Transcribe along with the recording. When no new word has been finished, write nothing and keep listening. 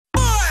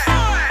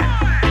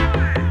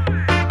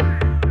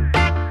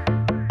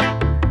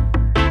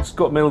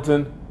Scott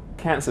Middleton,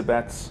 Cancer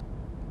Bats,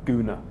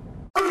 Gooner.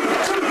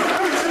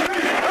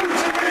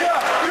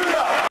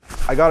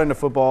 I got into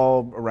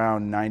football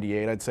around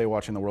 '98, I'd say,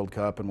 watching the World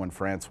Cup and when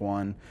France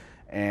won.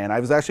 And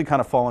I was actually kind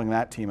of following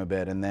that team a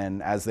bit. And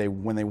then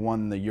when they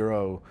won the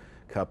Euro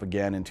Cup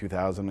again in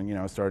 2000, and,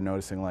 I started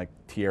noticing like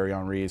Thierry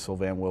Henry,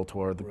 Sylvain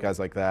Wiltord, the guys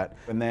like that.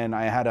 And then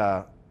I had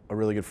a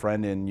really good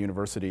friend in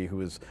university who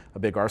was a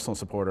big Arsenal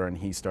supporter, and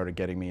he started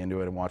getting me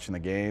into it and watching the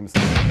games.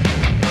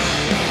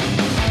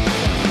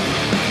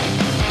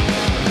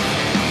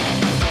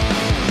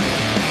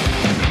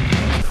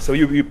 So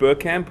you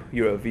Bergkamp,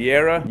 you're a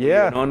Vieira, Yeah,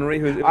 you're an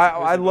Henry.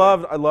 I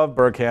love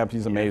Bergkamp.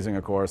 He's amazing,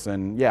 of course,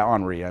 and yeah,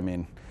 Henry. I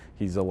mean,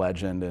 he's a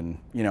legend, and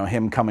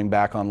him coming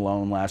back on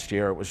loan last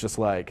year, it was just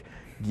like,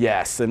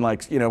 yes, and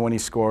like when he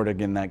scored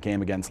again that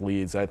game against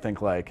Leeds, I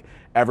think like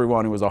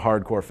everyone who was a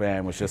hardcore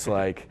fan was just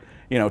like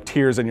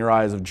tears in your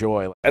eyes of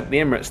joy. At the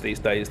Emirates these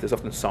days, there's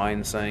often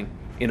signs saying,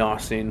 "In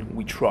Arsene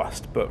we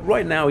trust," but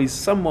right now he's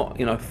somewhat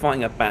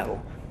fighting a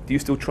battle. Do you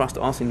still trust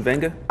Arsene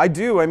Wenger? I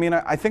do. I mean,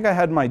 I think I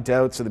had my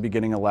doubts at the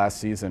beginning of last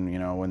season,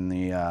 when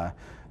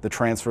the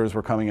transfers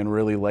were coming in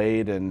really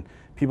late and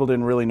people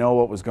didn't really know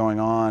what was going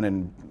on,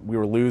 and we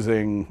were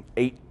losing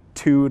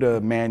 8-2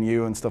 to Man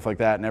U and stuff like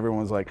that, and everyone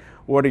was like,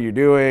 what are you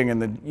doing?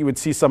 And then you would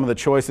see some of the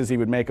choices he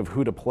would make of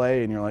who to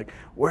play, and you're like,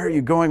 where are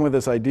you going with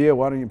this idea?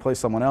 Why don't you play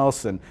someone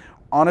else? And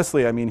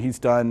honestly, I mean, he's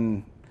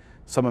done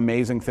some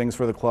amazing things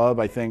for the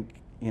club. I think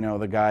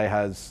the guy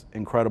has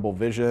incredible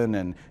vision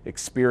and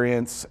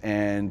experience,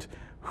 and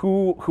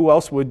who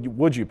else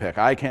would you pick?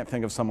 I can't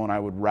think of someone I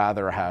would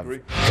rather have.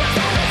 When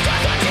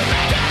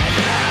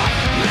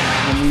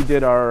we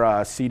did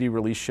our CD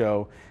release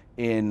show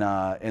in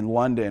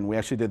London, we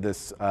actually did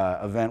this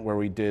event where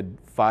we did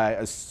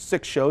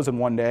 6 shows in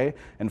one day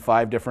in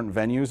 5 different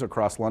venues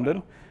across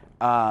London.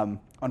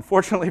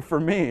 Unfortunately for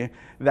me,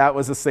 that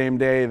was the same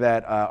day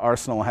that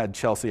Arsenal had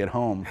Chelsea at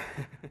home.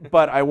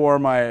 But I wore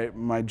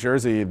my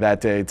jersey that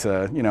day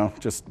to,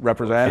 just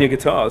represent. And your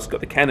guitar's got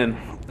the cannon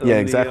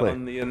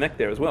on the neck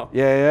there as well.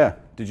 Yeah.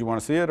 Did you want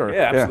to see it? Or?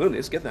 Yeah, absolutely.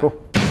 Let's get that. Cool.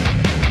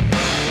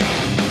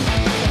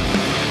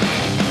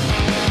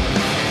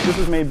 This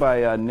was made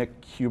by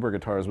Nick Huber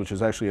Guitars, which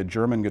is actually a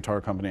German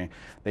guitar company.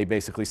 They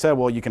basically said,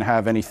 well, you can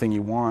have anything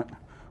you want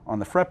on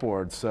the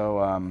fretboard.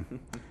 So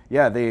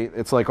yeah,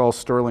 it's like all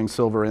sterling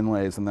silver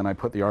inlays, and then I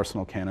put the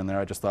Arsenal can in there.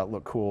 I just thought it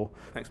looked cool.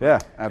 Thanks, yeah,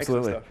 man.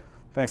 absolutely.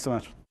 Thanks so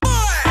much.